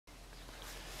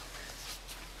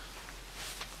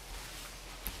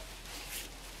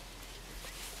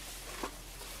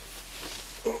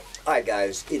Hi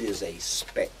guys, it is a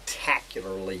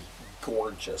spectacularly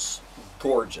gorgeous,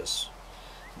 gorgeous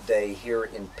day here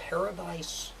in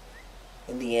paradise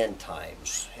in the end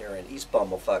times here in East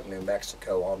Bumblefuck, New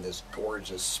Mexico on this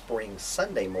gorgeous spring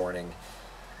Sunday morning,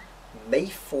 May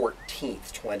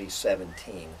 14th,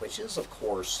 2017, which is of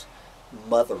course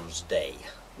Mother's Day.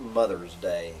 Mother's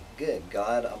Day. Good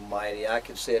God Almighty, I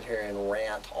could sit here and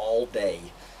rant all day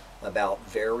about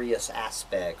various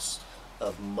aspects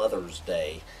of Mother's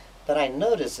Day. But I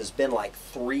notice it's been like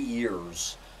 3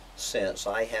 years since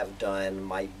I have done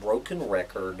my broken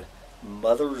record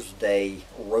Mother's Day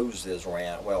roses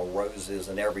rant. Well, roses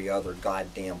and every other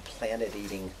goddamn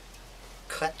planet-eating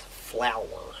cut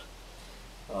flower.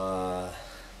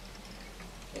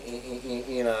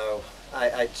 You know,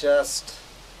 I just...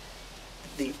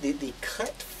 The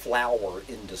cut flower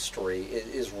industry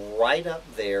is right up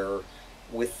there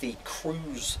with the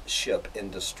cruise ship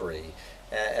industry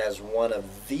as one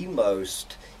of the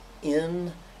most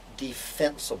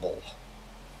indefensible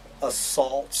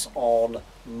assaults on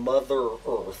Mother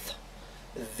Earth.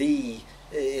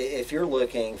 If you're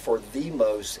looking for the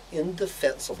most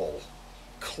indefensible,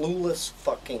 clueless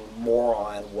fucking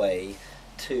moron way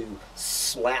to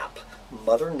slap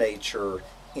Mother Nature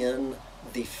in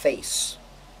the face,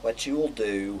 what you will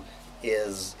do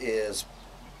is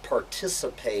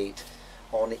participate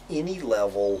on any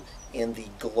level in the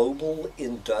global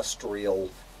industrial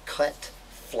cut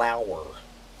flower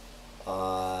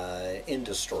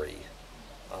industry.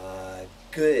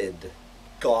 Good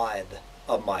God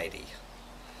Almighty.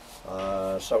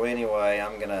 So anyway,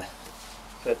 I'm gonna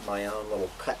put my own little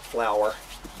cut flower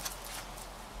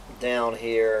down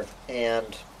here,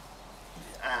 and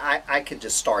I could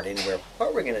just start anywhere.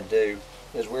 What we're gonna do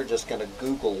is we're just gonna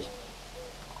Google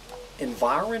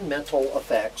environmental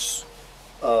effects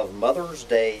of Mother's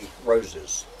Day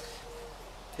roses.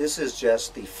 This is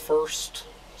just the first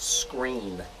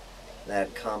screen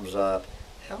that comes up.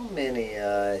 How many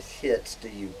hits do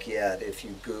you get if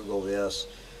you Google this?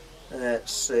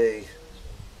 Let's see.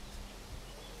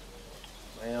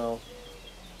 Well,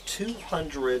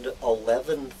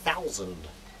 211,000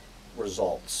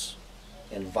 results.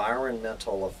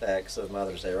 Environmental effects of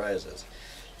Mother's Day roses.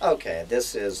 Okay,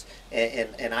 this is,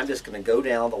 and I'm just going to go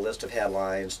down the list of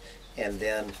headlines, and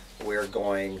then we're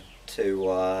going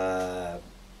to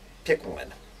pick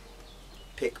one.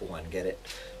 Pick one, get it?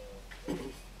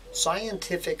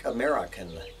 Scientific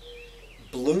American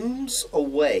blooms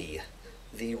away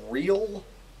the real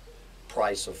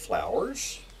price of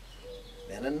flowers.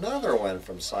 And another one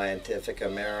from Scientific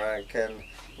American,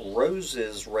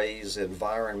 roses raise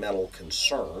environmental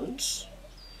concerns.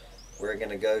 We're going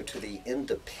to go to the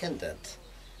Independent,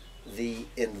 the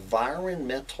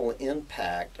environmental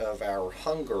impact of our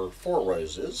hunger for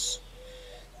roses.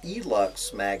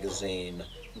 Elux magazine,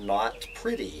 not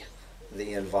pretty,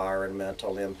 the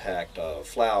environmental impact of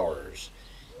flowers.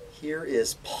 Here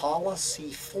is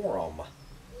Policy Forum,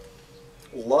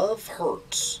 love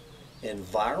hurts,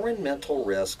 environmental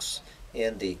risks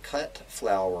in the cut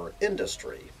flower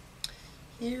industry.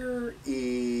 Here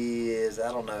is,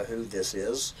 I don't know who this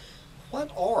is.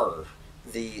 What are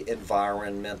the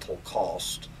environmental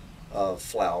cost of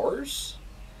flowers?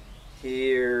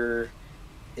 Here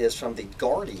is from the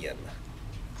Guardian,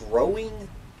 growing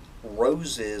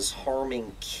roses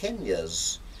harming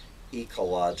Kenya's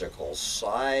ecological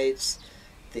sites.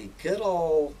 The good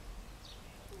old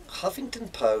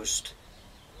Huffington Post,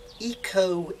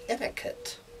 eco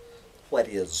etiquette. What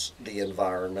is the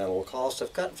environmental cost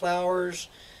of cut flowers?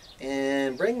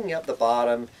 And bringing up the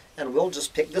bottom, and we'll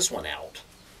just pick this one out.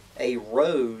 A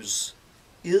rose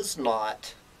is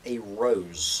not a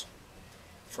rose,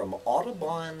 from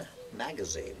Audubon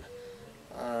magazine.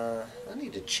 I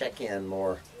need to check in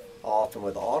more often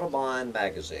with Audubon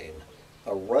magazine.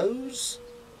 A rose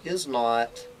is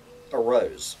not a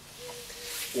rose.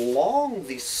 Long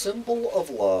the symbol of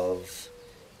love,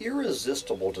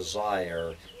 irresistible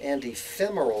desire, and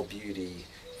ephemeral beauty,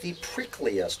 the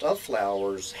prickliest of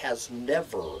flowers has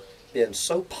never been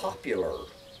so popular,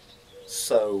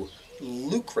 so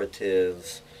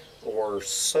lucrative, or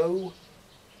so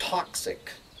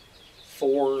toxic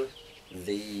for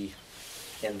the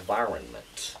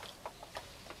environment.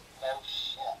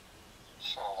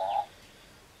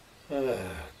 Oh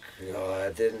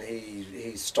God, then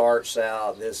he starts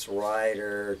out, this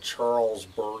writer, Charles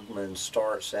Bergman,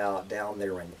 starts out down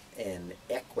there in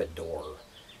Ecuador,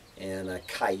 in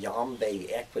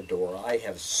Cayambe, Ecuador. I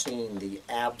have seen the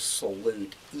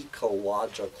absolute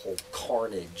ecological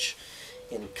carnage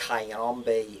in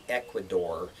Cayambe,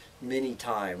 Ecuador many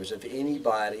times. If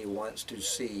anybody wants to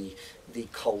see the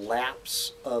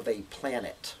collapse of a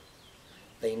planet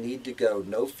they need to go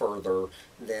no further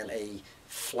than a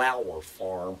flower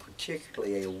farm,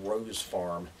 particularly a rose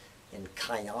farm in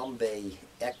Cayambe,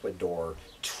 Ecuador.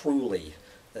 Truly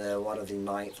one of the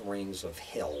ninth rings of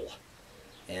hell.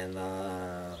 And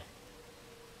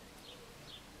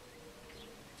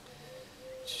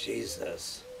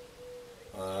Jesus.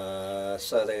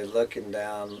 So they're looking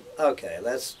down. Okay,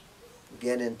 let's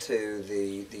get into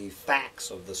the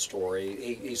facts of the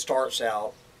story. He starts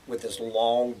out with this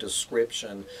long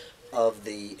description of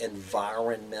the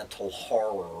environmental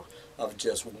horror of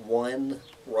just one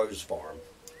rose farm.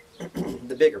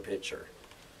 The bigger picture.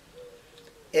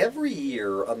 Every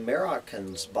year,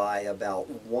 Americans buy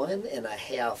about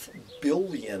 1.5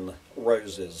 billion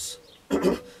roses,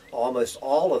 almost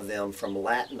all of them from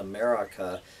Latin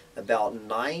America, about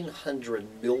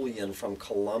 900 million from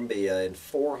Colombia, and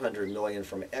 400 million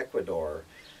from Ecuador.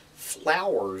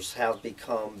 Flowers have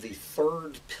become the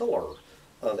third pillar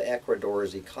of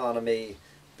Ecuador's economy,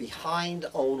 behind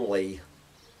only,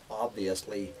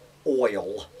 obviously,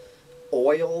 oil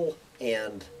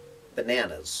and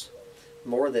bananas.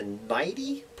 More than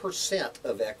 90%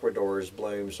 of Ecuador's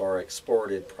blooms are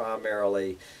exported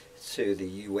primarily to the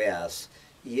U.S.,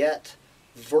 yet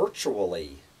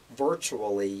virtually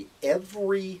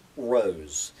every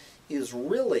rose is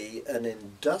really an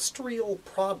industrial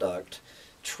product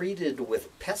treated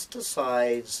with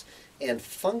pesticides and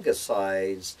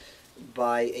fungicides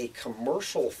by a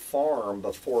commercial farm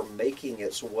before making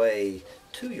its way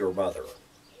to your mother.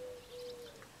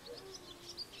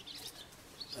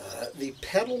 The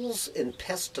petals and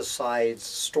pesticides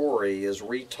story is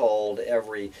retold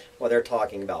every, well, they're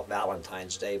talking about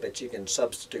Valentine's Day, but you can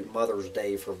substitute Mother's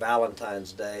Day for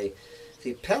Valentine's Day.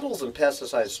 The petals and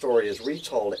pesticides story is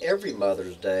retold every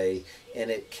Mother's Day,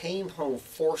 and it came home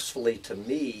forcefully to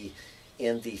me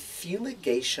in the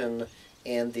fumigation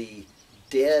and the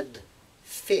dead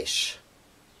fish.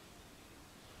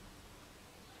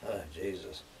 Oh,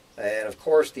 Jesus. And of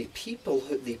course, the people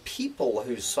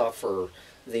who suffer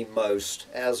the most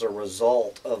as a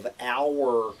result of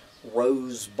our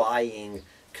rose buying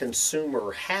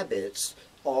consumer habits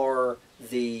are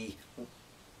the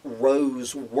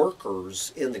rose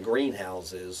workers in the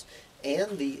greenhouses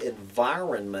and the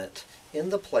environment in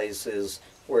the places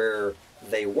where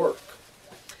they work.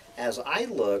 As I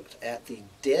looked at the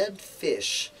dead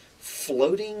fish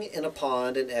floating in a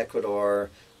pond in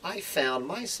Ecuador, I found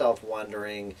myself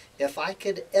wondering if I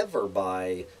could ever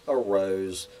buy a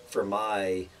rose for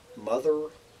my mother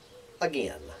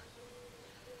again.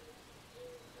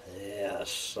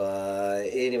 Yes,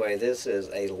 anyway, this is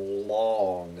a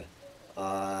long,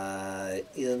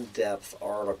 in-depth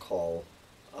article.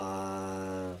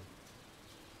 I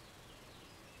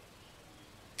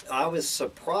was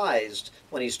surprised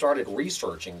when he started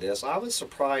researching this. I was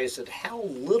surprised at how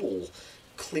little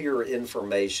clear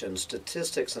information,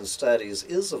 statistics, and studies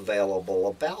is available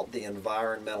about the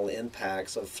environmental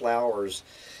impacts of flowers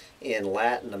in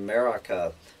Latin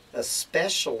America,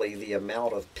 especially the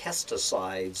amount of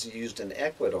pesticides used in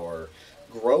Ecuador.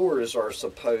 Growers are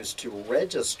supposed to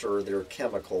register their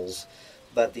chemicals,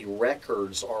 but the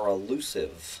records are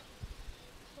elusive.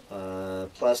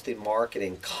 Plus the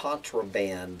marketing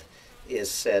contraband is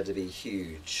said to be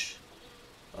huge.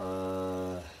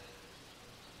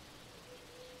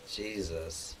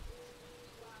 Jesus.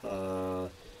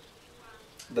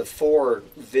 Before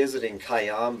visiting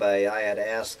Cayambe, I had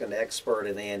asked an expert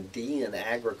in Andean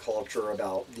agriculture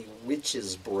about the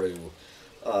witch's brew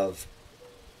of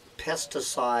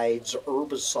pesticides,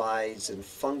 herbicides, and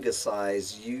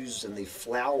fungicides used in the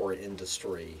flower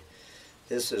industry.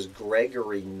 This is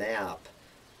Gregory Knapp,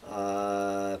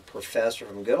 professor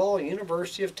from good old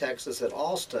University of Texas at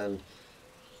Austin,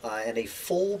 and a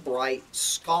Fulbright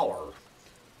scholar.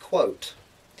 Quote,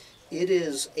 "It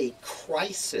is a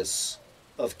crisis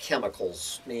of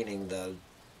chemicals," meaning the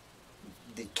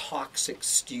toxic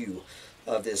stew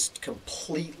of this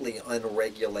completely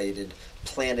unregulated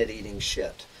planet-eating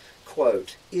shit.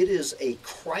 Quote, "It is a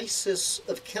crisis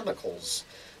of chemicals.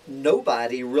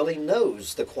 Nobody really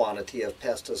knows the quantity of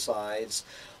pesticides.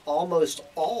 Almost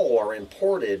all are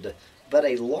imported, but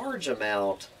a large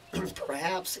amount,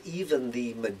 perhaps even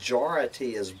the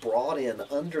majority, is brought in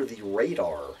under the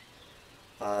radar.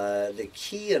 The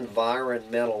key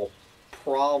environmental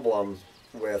problem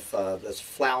with this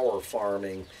flower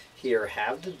farming here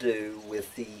have to do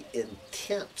with the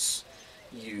intense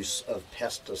use of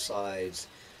pesticides,"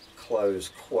 close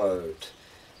quote.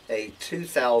 A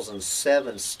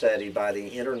 2007 study by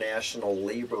the International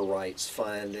Labor Rights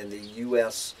Fund and the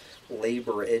U.S.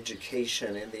 Labor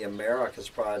Education in the Americas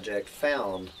Project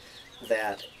found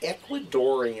that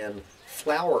Ecuadorian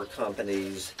flower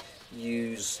companies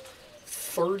use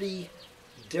 30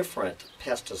 different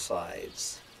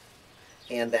pesticides,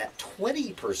 and that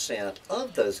 20%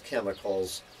 of those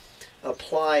chemicals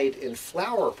applied in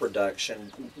flower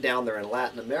production down there in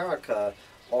Latin America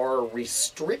are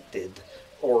restricted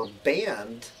or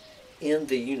banned in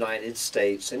the United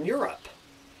States and Europe.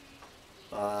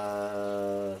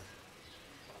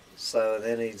 So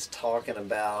then he's talking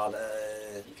about,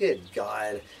 good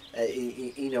God,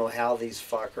 you know how these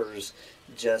fuckers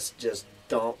just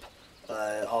dump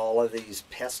all of these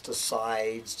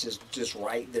pesticides just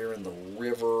right there in the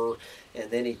river,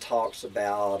 and then he talks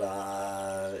about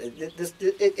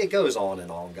it goes on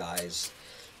and on, guys.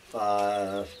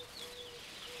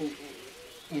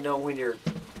 You know, when you're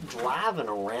driving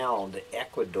around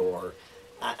Ecuador,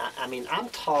 I mean, I'm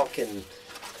talking,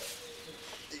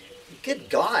 good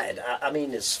God, I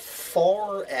mean, as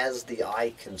far as the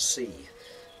eye can see,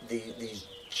 these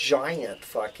giant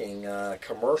fucking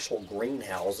commercial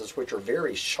greenhouses, which are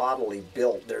very shoddily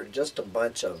built. They're just a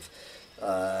bunch of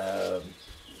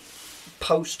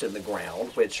posts in the ground,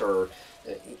 which are,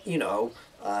 you know,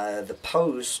 the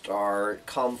posts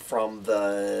come from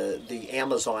the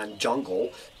Amazon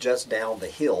jungle just down the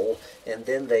hill, and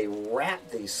then they wrap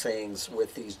these things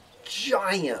with these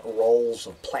giant rolls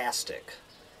of plastic.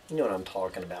 You know what I'm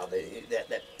talking about?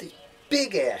 The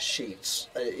big ass sheets.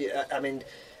 I mean,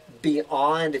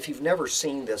 beyond, if you've never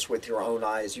seen this with your own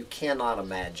eyes, you cannot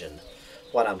imagine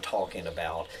what I'm talking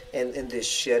about. And this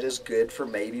shit is good for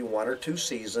maybe 1 or 2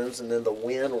 seasons, and then the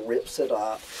wind rips it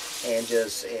up and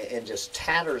just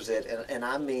tatters it. And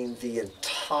I mean the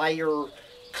entire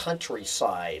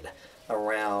countryside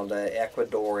around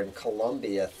Ecuador and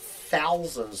Colombia,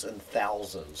 thousands and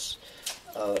thousands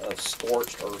of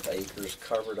scorched earth acres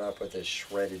covered up with this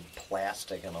shredded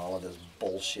plastic and all of this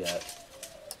bullshit.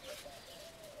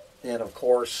 And of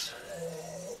course,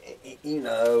 you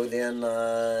know, then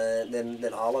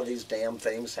all of these damn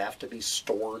things have to be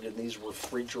stored in these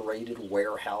refrigerated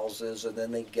warehouses, and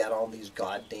then they get on these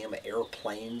goddamn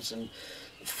airplanes and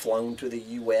flown to the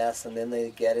U.S., and then they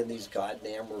get in these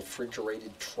goddamn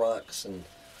refrigerated trucks. And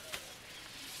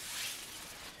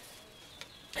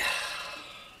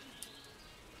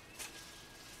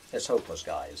it's hopeless,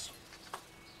 guys.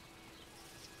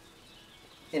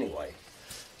 Anyway,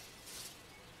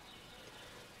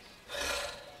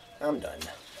 I'm done.